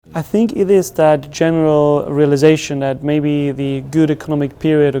I think it is that general realization that maybe the good economic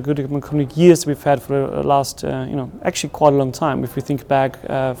period or good economic years we've had for the last, actually quite a long time, if we think back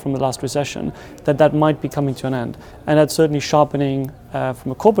from the last recession, that might be coming to an end. And that's certainly sharpening,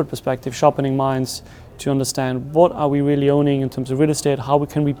 from a corporate perspective, sharpening minds to understand what are we really owning in terms of real estate, how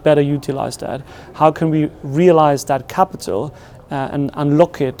can we better utilize that, how can we realize that capital and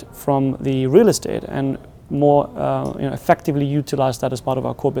unlock it from the real estate and more effectively utilize that as part of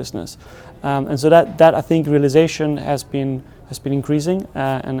our core business, and so that I think realization has been increasing,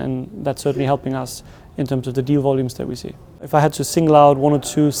 and that's certainly helping us in terms of the deal volumes that we see. If I had to single out one or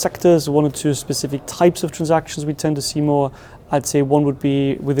two sectors, one or two specific types of transactions we tend to see more, I'd say one would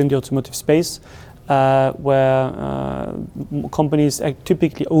be within the automotive space, where companies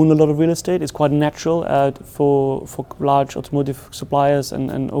typically own a lot of real estate. It's quite natural for large automotive suppliers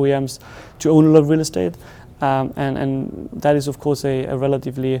and OEMs to own a lot of real estate. And that is of course a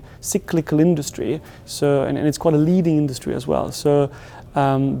relatively cyclical industry, so and it's quite a leading industry as well. So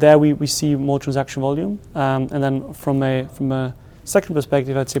there we see more transaction volume, and then from a second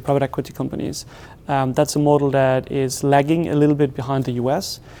perspective, I'd say private equity companies. That's a model that is lagging a little bit behind the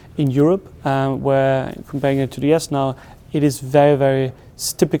US. In Europe, where comparing it to the US now, it is very, very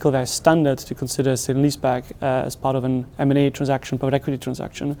typical, very standard to consider sale and leaseback as part of an M&A transaction, private equity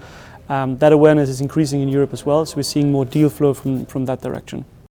transaction. That awareness is increasing in Europe as well, so we're seeing more deal flow from that direction.